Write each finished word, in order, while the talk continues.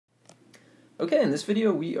Okay, in this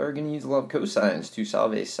video we are going to use the law of cosines to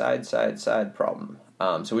solve a side problem.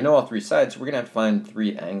 So we know all three sides, so we're going to have to find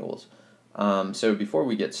three angles. So before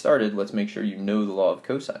we get started, let's make sure you know the law of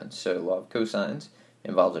cosines. So the law of cosines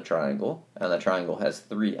involves a triangle, and that triangle has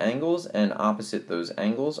three angles, and opposite those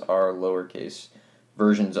angles are lowercase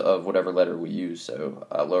versions of whatever letter we use. So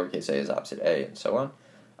lowercase a is opposite a, and so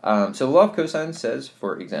on. So the law of cosines says,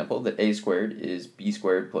 for example, that a squared is b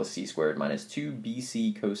squared plus c squared minus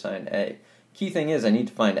 2bc cosine a. Key thing is I need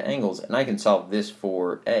to find angles, and I can solve this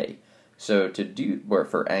for a. So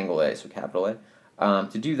for angle a, so capital A.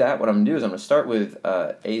 To do that, what I'm going to do is I'm going to start with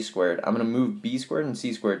a squared. I'm going to move b squared and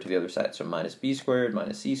c squared to the other side. So minus b squared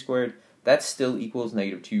minus c squared. That still equals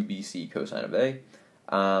negative 2bc cosine of a.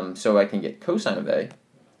 So I can get cosine of a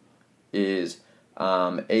is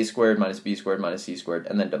a squared minus b squared minus c squared,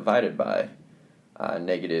 and then divided by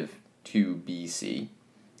negative 2bc.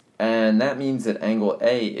 And that means that angle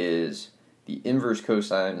A is the inverse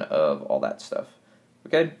cosine of all that stuff.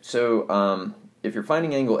 Okay, so if you're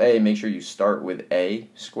finding angle A, make sure you start with a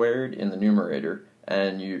squared in the numerator,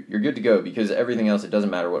 and you're good to go, because everything else, it doesn't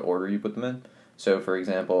matter what order you put them in. So for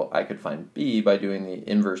example, I could find b by doing the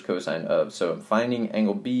inverse cosine of, so I'm finding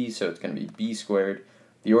angle B, so it's going to be b squared.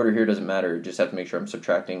 The order here doesn't matter, just have to make sure I'm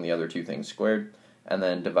subtracting the other two things squared, and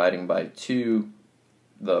then dividing by 2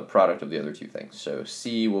 the product of the other two things. So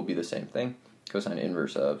c will be the same thing, cosine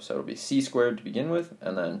inverse of, so it'll be c squared to begin with,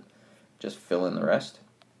 and then just fill in the rest.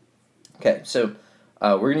 Okay, so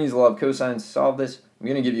we're going to use the law of cosines to solve this. I'm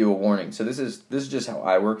going to give you a warning. So this is just how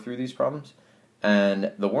I work through these problems.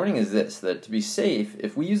 And the warning is this, that to be safe,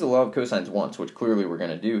 if we use the law of cosines once, which clearly we're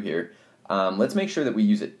going to do here, let's make sure that we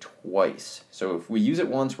use it twice. So if we use it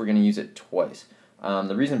once, we're going to use it twice.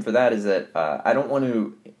 The reason for that is that I don't want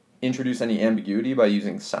to introduce any ambiguity by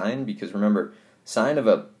using sign, because remember, sign of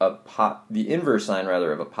the inverse sign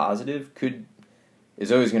rather of a positive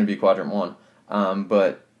is always going to be quadrant 1,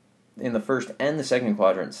 but in the first and the second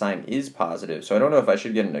quadrant, sign is positive. So I don't know if I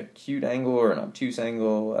should get an acute angle or an obtuse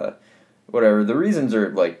angle, whatever. The reasons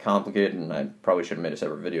are complicated, and I probably should have made a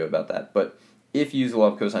separate video about that. But if you use the law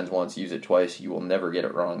of cosines once, use it twice. You will never get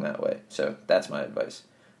it wrong that way. So that's my advice.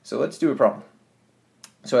 So let's do a problem.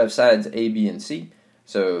 So I have sides A, B, and C.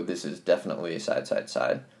 So this is definitely side, side,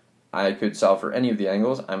 side. I could solve for any of the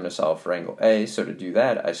angles. I'm going to solve for angle A. So to do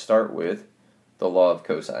that, I start with the law of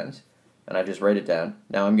cosines, and I just write it down.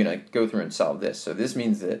 Now I'm going to go through and solve this. So this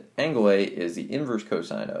means that angle A is the inverse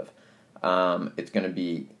cosine of, it's going to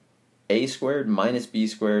be a squared minus b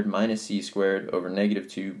squared minus c squared over negative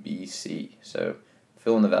 2bc. So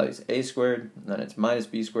fill in the values. A squared, then it's minus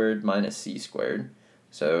b squared minus c squared.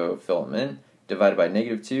 So fill them in. Divided by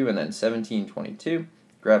negative 2, and then 1722.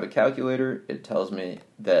 Grab a calculator. It tells me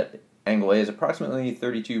that angle A is approximately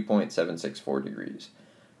 32.764 degrees.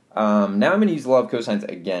 Now I'm going to use the law of cosines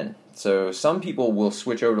again. So some people will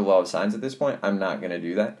switch over to law of sines at this point. I'm not going to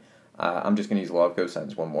do that. I'm just going to use the law of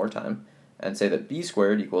cosines one more time and say that b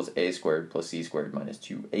squared equals a squared plus c squared minus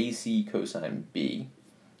 2ac cosine b.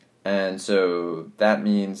 And so that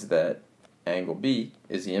means that angle B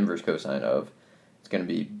is the inverse cosine of, it's going to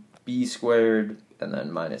be b squared and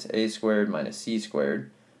then minus a squared minus c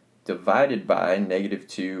squared divided by negative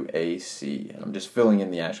 2ac. And I'm just filling in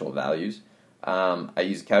the actual values. I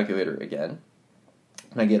use a calculator again,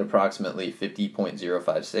 and I get approximately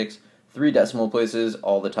 50.056, 3 decimal places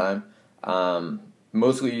all the time.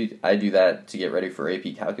 Mostly I do that to get ready for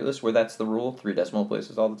AP Calculus, where that's the rule, 3 decimal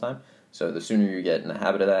places all the time. So the sooner you get in the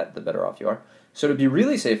habit of that, the better off you are. So to be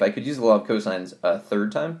really safe, I could use the law of cosines a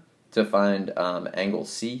third time to find angle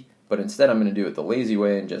C, but instead I'm going to do it the lazy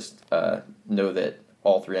way and just know that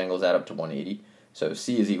all 3 angles add up to 180. So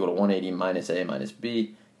C is equal to 180 minus A minus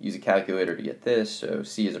B. Use a calculator to get this, so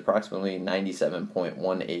C is approximately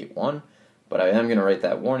 97.181, but I am going to write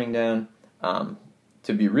that warning down.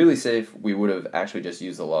 To be really safe, we would have actually just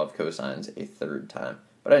used the law of cosines a third time,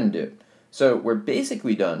 but I didn't do it. So we're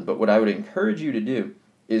basically done, but what I would encourage you to do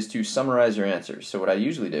is to summarize your answers. So what I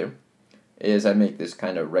usually do is I make this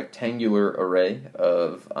kind of rectangular array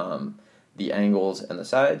of the angles and the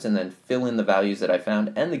sides, and then fill in the values that I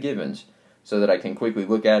found and the givens so that I can quickly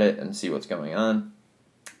look at it and see what's going on.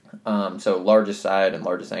 So largest side and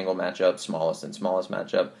largest angle match up, smallest and smallest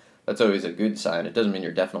match up. That's always a good sign. It doesn't mean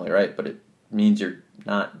you're definitely right, but it means you're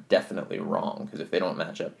not definitely wrong, because if they don't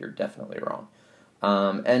match up, you're definitely wrong.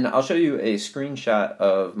 And I'll show you a screenshot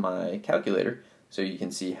of my calculator so you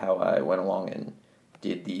can see how I went along and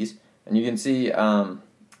did these. And you can see it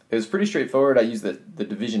was pretty straightforward. I used the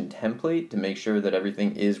division template to make sure that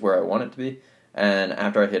everything is where I want it to be. And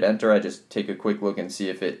after I hit enter, I just take a quick look and see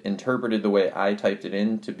if it interpreted the way I typed it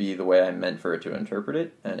in to be the way I meant for it to interpret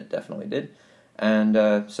it, and it definitely did. And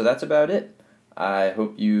so that's about it. I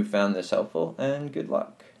hope you found this helpful, and good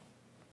luck.